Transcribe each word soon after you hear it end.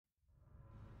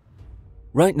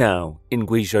Right now, in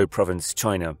Guangxi Province,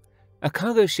 China, a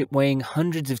cargo ship weighing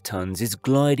hundreds of tons is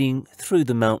gliding through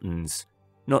the mountains,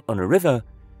 not on a river,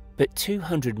 but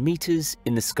 200 meters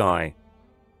in the sky.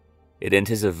 It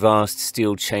enters a vast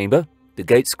steel chamber, the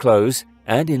gates close,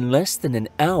 and in less than an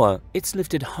hour, it's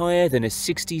lifted higher than a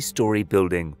 60-story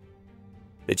building.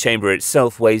 The chamber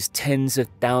itself weighs tens of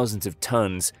thousands of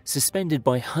tons, suspended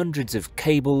by hundreds of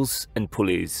cables and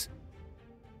pulleys.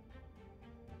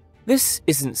 This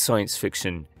isn't science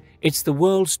fiction. It's the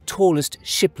world's tallest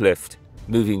ship lift,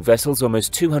 moving vessels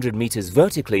almost 200 meters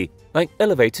vertically, like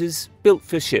elevators built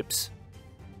for ships.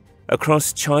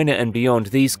 Across China and beyond,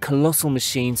 these colossal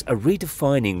machines are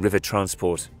redefining river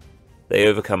transport. They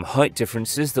overcome height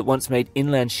differences that once made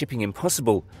inland shipping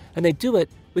impossible, and they do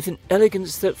it with an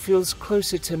elegance that feels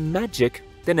closer to magic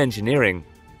than engineering.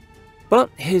 But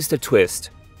here's the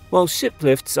twist. While ship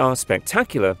lifts are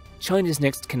spectacular, China's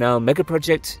next canal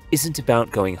megaproject isn't about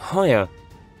going higher,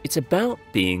 it's about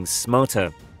being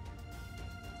smarter.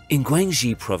 In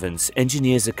Guangxi Province,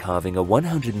 engineers are carving a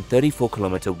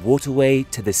 134-kilometer waterway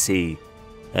to the sea,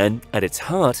 and at its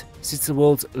heart sits the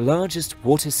world's largest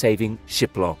water-saving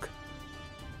ship lock.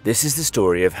 This is the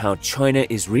story of how China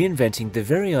is reinventing the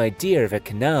very idea of a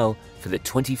canal for the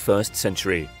 21st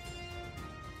century.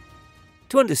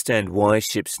 To understand why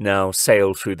ships now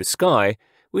sail through the sky,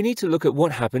 we need to look at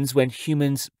what happens when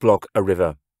humans block a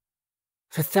river.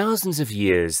 For thousands of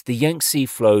years, the Yangtze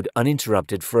flowed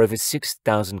uninterrupted for over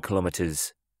 6,000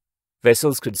 kilometers.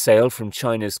 Vessels could sail from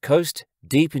China's coast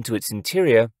deep into its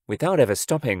interior without ever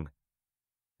stopping.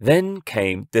 Then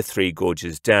came the Three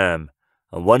Gorges Dam,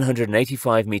 a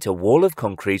 185-meter wall of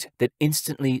concrete that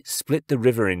instantly split the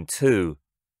river in two.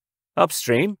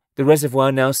 Upstream, the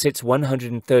reservoir now sits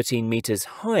 113 meters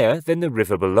higher than the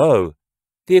river below,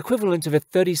 the equivalent of a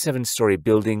 37-story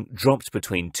building dropped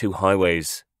between two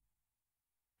highways.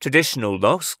 Traditional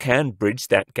locks can bridge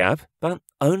that gap, but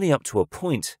only up to a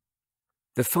point.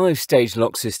 The 5-stage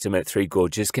lock system at Three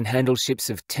Gorges can handle ships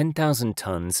of 10,000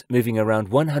 tons, moving around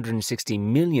 160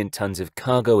 million tons of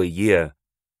cargo a year.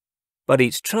 But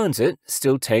each transit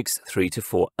still takes 3 to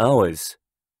 4 hours.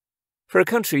 For a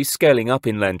country scaling up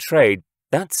inland trade,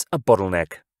 that's a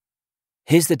bottleneck.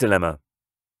 Here's the dilemma.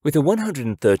 With a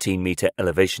 113-meter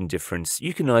elevation difference,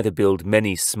 you can either build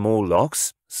many small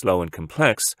locks, slow and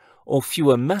complex, or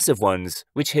fewer massive ones,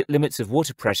 which hit limits of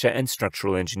water pressure and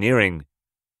structural engineering.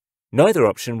 Neither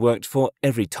option worked for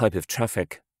every type of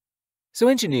traffic. So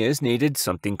engineers needed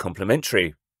something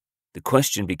complementary. The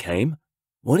question became,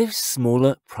 what if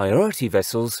smaller priority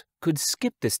vessels could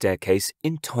skip the staircase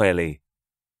entirely?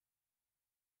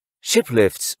 Ship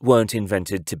lifts weren't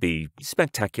invented to be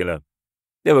spectacular.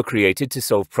 They were created to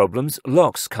solve problems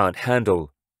locks can't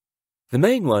handle. The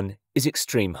main one is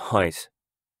extreme height.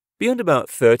 Beyond about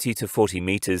 30 to 40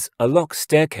 meters, a lock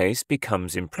staircase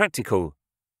becomes impractical.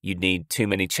 You'd need too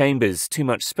many chambers, too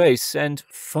much space, and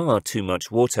far too much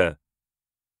water.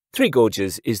 Three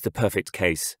Gorges is the perfect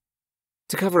case.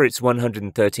 To cover its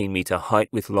 113-meter height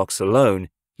with locks alone,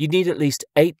 you'd need at least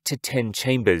 8 to 10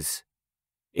 chambers.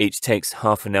 Each takes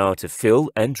half an hour to fill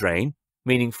and drain,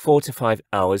 meaning 4 to 5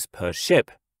 hours per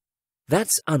ship.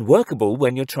 That's unworkable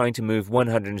when you're trying to move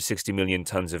 160 million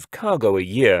tons of cargo a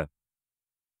year.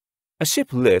 A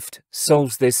ship lift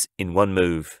solves this in one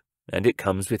move, and it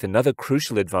comes with another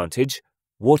crucial advantage: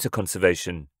 water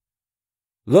conservation.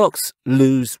 Locks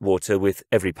lose water with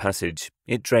every passage.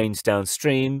 It drains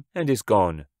downstream and is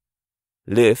gone.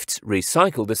 Lifts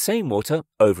recycle the same water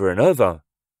over and over.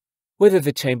 Whether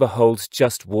the chamber holds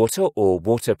just water or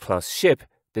water plus ship,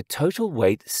 the total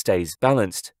weight stays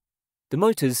balanced. The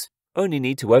motors only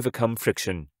need to overcome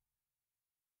friction.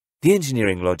 The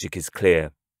engineering logic is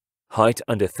clear. Height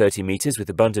under 30 meters with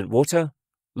abundant water,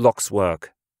 locks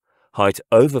work. Height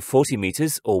over 40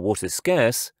 meters or water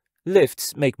scarce,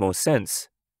 lifts make more sense.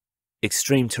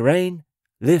 Extreme terrain,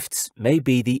 lifts may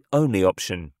be the only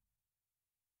option.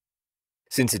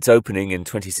 Since its opening in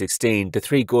 2016, the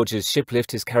Three Gorges ship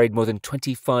lift has carried more than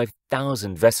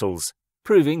 25,000 vessels,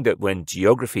 proving that when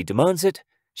geography demands it,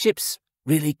 ships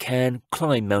really can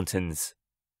climb mountains.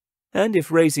 And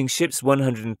if raising ships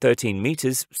 113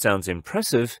 meters sounds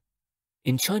impressive,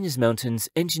 in China's mountains,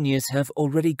 engineers have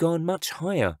already gone much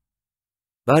higher.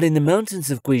 But in the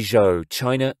mountains of Guizhou,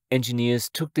 China, engineers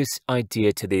took this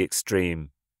idea to the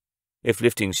extreme. If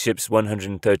lifting ships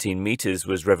 113 meters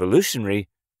was revolutionary,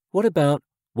 what about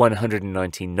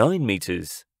 199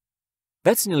 meters?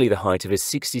 That's nearly the height of a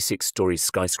 66-story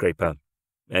skyscraper.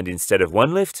 And instead of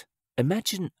one lift,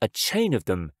 imagine a chain of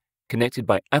them, connected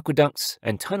by aqueducts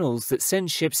and tunnels that send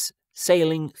ships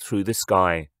sailing through the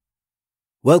sky.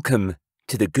 Welcome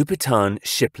to the Gupatan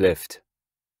ship lift.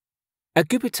 At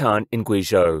Gupitan in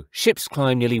Guizhou, ships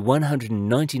climb nearly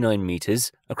 199 meters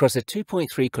across a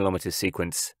 2.3-kilometer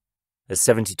sequence. A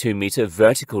 72-meter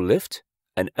vertical lift,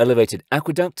 an elevated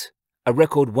aqueduct, a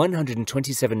record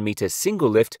 127-meter single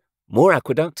lift, more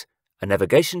aqueduct, a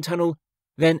navigation tunnel,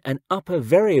 then an upper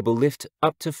variable lift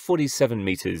up to 47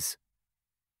 meters.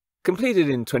 Completed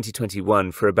in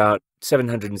 2021 for about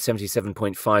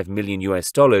 $777.5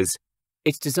 million,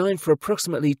 it's designed for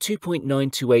approximately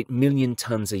 2.928 million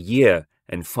tons a year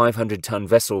and 500-ton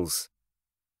vessels.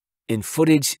 In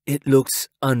footage, it looks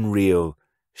unreal.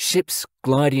 Ships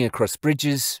gliding across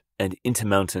bridges and into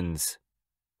mountains.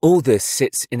 All this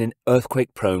sits in an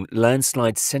earthquake-prone,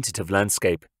 landslide-sensitive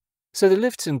landscape, so the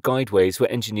lifts and guideways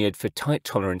were engineered for tight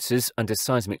tolerances under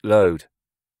seismic load.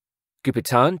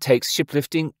 Gupitan takes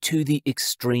shiplifting to the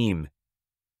extreme.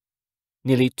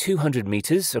 Nearly 200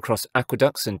 meters across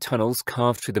aqueducts and tunnels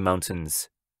carved through the mountains.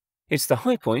 It's the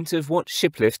high point of what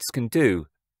shiplifts can do.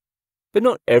 But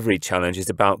not every challenge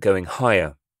is about going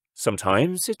higher.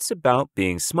 Sometimes it's about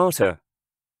being smarter.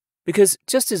 Because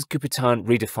just as Gupitan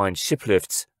redefined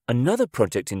shiplifts, another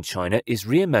project in China is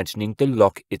reimagining the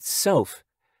lock itself,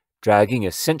 dragging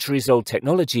a centuries-old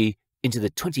technology into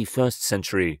the 21st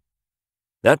century.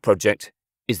 That project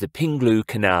is the Pinglu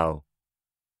Canal.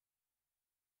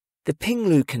 The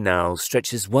Pinglu Canal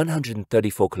stretches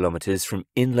 134 kilometers from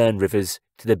inland rivers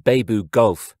to the Beibu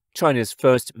Gulf, China's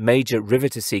first major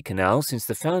river-to-sea canal since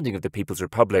the founding of the People's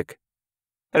Republic.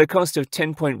 At a cost of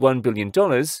 $10.1 billion,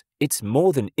 it's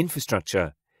more than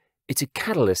infrastructure. It's a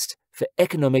catalyst for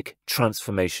economic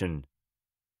transformation.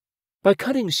 By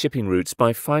cutting shipping routes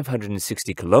by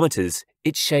 560 kilometers,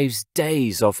 it shaves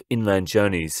days off inland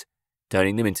journeys,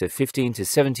 turning them into 15 to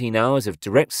 17 hours of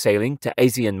direct sailing to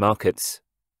Asian markets.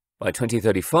 By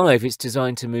 2035, it's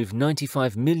designed to move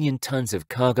 95 million tons of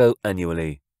cargo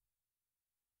annually.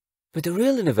 But the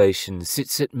real innovation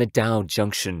sits at Medao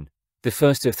Junction, the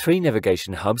first of 3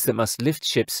 navigation hubs that must lift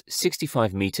ships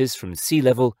 65 meters from sea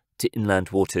level to inland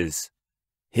waters.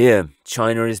 Here,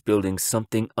 China is building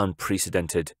something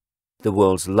unprecedented, the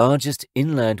world's largest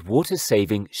inland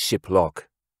water-saving ship lock.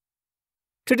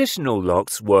 Traditional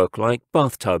locks work like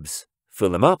bathtubs. Fill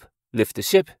them up, lift the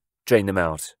ship, drain them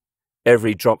out.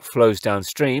 Every drop flows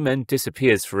downstream and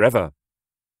disappears forever.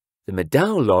 The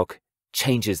Medao lock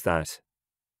changes that.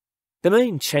 The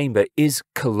main chamber is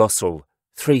colossal,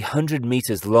 300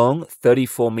 meters long,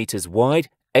 34 meters wide,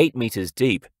 8 meters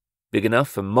deep, big enough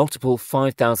for multiple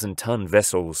 5,000-ton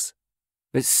vessels.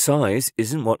 Its size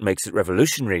isn't what makes it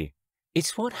revolutionary.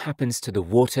 It's what happens to the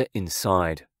water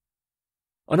inside.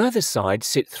 On either side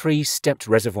sit 3 stepped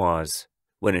reservoirs.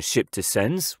 When a ship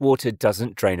descends, water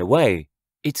doesn't drain away.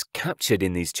 It's captured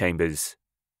in these chambers.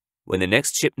 When the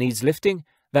next ship needs lifting,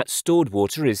 that stored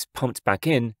water is pumped back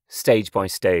in, stage by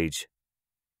stage.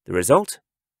 The result?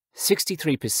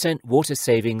 63% water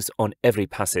savings on every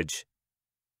passage.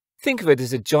 Think of it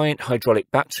as a giant hydraulic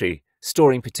battery,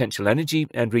 storing potential energy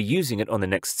and reusing it on the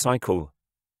next cycle.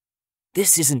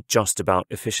 This isn't just about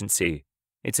efficiency.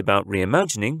 It's about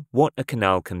reimagining what a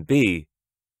canal can be.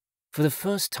 For the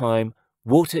first time,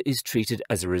 water is treated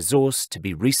as a resource to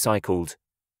be recycled,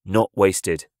 not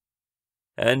wasted.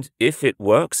 And if it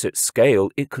works at scale,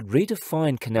 it could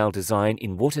redefine canal design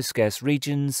in water-scarce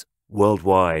regions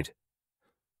worldwide.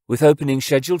 With opening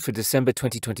scheduled for December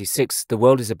 2026, the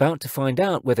world is about to find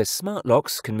out whether smart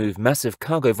locks can move massive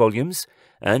cargo volumes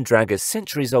and drag a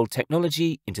centuries-old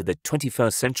technology into the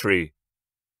 21st century.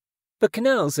 But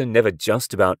canals are never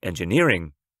just about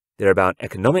engineering. They're about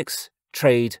economics,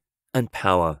 trade, and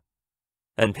power.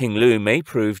 And Pinglu may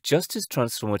prove just as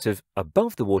transformative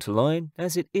above the waterline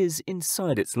as it is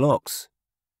inside its locks.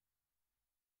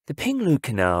 The Pinglu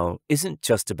Canal isn't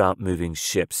just about moving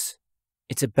ships.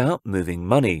 It's about moving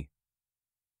money.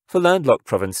 For landlocked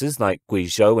provinces like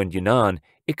Guizhou and Yunnan,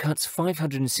 it cuts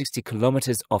 560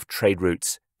 kilometers off trade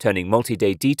routes, turning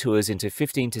multi-day detours into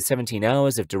 15 to 17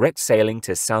 hours of direct sailing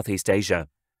to Southeast Asia.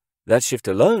 That shift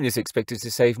alone is expected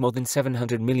to save more than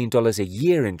 $700 million a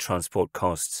year in transport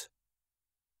costs.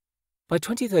 By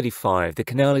 2035, the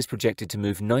canal is projected to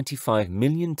move 95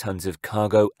 million tons of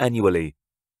cargo annually,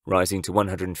 rising to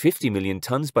 150 million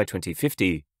tons by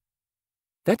 2050.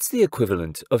 That's the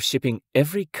equivalent of shipping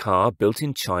every car built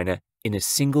in China in a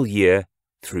single year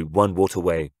through one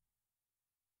waterway.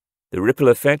 The ripple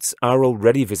effects are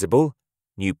already visible.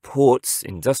 New ports,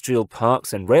 industrial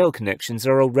parks, and rail connections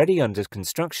are already under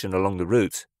construction along the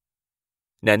route.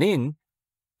 Nanning,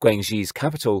 Guangxi's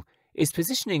capital, is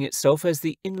positioning itself as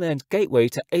the inland gateway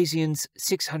to ASEAN's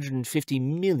 650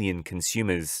 million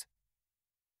consumers.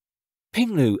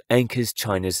 Pinglu anchors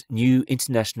China's new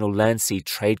international land-sea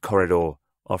trade corridor,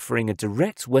 offering a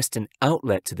direct western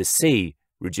outlet to the sea,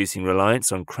 reducing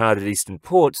reliance on crowded eastern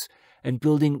ports and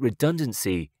building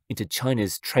redundancy into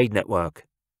China's trade network.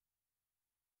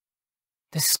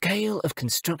 The scale of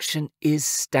construction is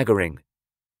staggering.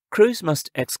 Crews must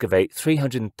excavate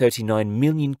 339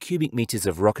 million cubic meters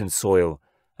of rock and soil,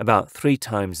 about 3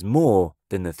 times more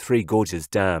than the Three Gorges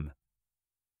Dam.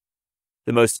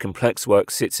 The most complex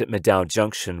work sits at Madao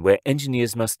Junction, where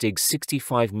engineers must dig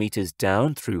 65 meters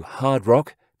down through hard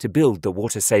rock to build the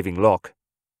water-saving lock.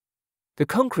 The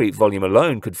concrete volume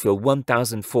alone could fill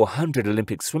 1,400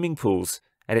 Olympic swimming pools,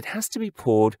 and it has to be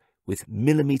poured with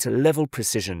millimeter-level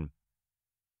precision.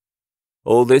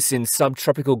 All this in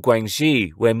subtropical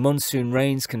Guangxi, where monsoon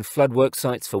rains can flood work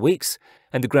sites for weeks,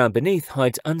 and the ground beneath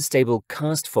hides unstable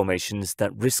karst formations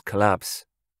that risk collapse.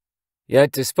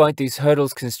 Yet, despite these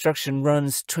hurdles, construction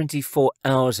runs 24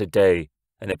 hours a day,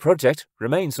 and the project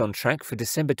remains on track for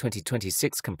December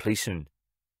 2026 completion.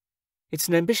 It's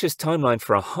an ambitious timeline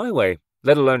for a highway,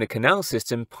 let alone a canal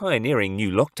system pioneering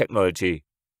new lock technology.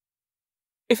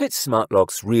 If its smart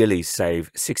locks really save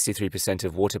 63%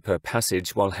 of water per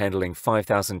passage while handling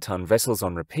 5,000-ton vessels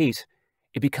on repeat,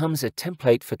 it becomes a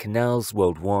template for canals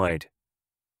worldwide.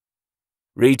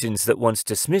 Regions that once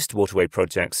dismissed waterway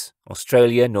projects,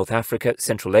 Australia, North Africa,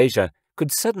 Central Asia,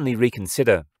 could suddenly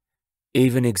reconsider.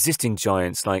 Even existing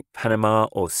giants like Panama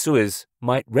or Suez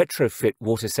might retrofit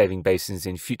water-saving basins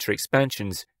in future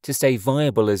expansions to stay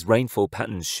viable as rainfall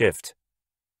patterns shift.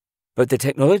 But the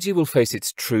technology will face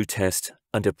its true test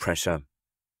under pressure.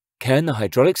 Can the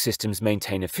hydraulic systems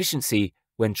maintain efficiency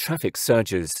when traffic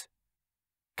surges?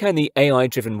 Can the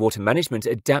AI-driven water management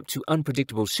adapt to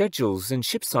unpredictable schedules and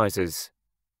ship sizes?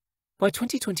 By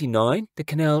 2029, the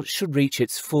canal should reach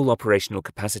its full operational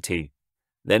capacity.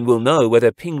 Then we'll know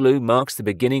whether Pinglu marks the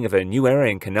beginning of a new era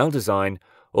in canal design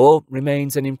or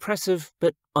remains an impressive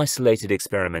but isolated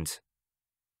experiment.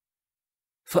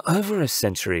 For over a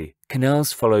century,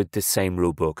 canals followed the same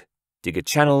rulebook: dig a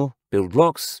channel, build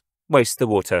locks, waste the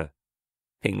water.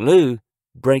 Pinglu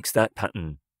breaks that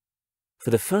pattern. For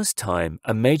the first time,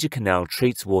 a major canal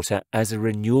treats water as a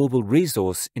renewable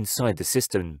resource inside the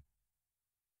system.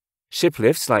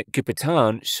 Shiplifts like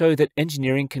Gupitan show that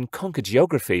engineering can conquer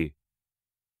geography.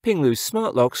 Pinglu's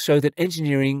smart locks show that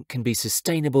engineering can be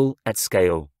sustainable at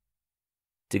scale.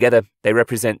 Together, they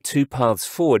represent 2 paths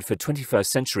forward for 21st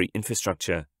century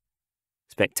infrastructure.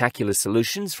 Spectacular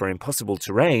solutions for impossible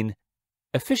terrain,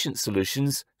 efficient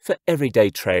solutions for everyday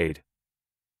trade.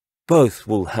 Both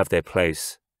will have their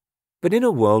place. But in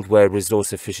a world where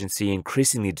resource efficiency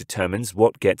increasingly determines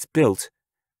what gets built,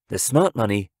 the smart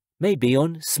money may be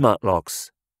on smart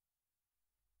locks.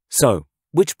 So,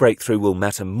 which breakthrough will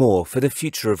matter more for the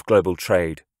future of global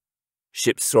trade?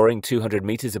 Ships soaring 200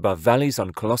 meters above valleys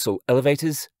on colossal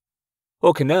elevators?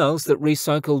 Or canals that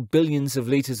recycle billions of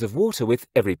liters of water with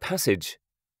every passage?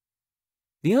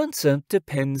 The answer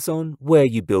depends on where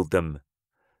you build them.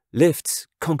 Lifts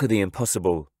conquer the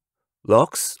impossible.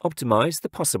 Locks optimize the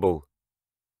possible.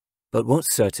 But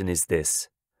what's certain is this: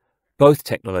 both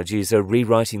technologies are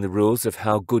rewriting the rules of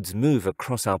how goods move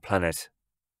across our planet.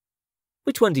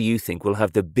 Which one do you think will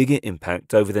have the bigger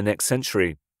impact over the next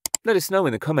century? Let us know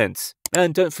in the comments.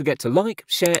 And don't forget to like,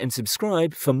 share and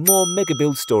subscribe for more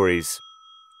MegaBuild stories.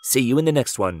 See you in the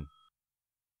next one.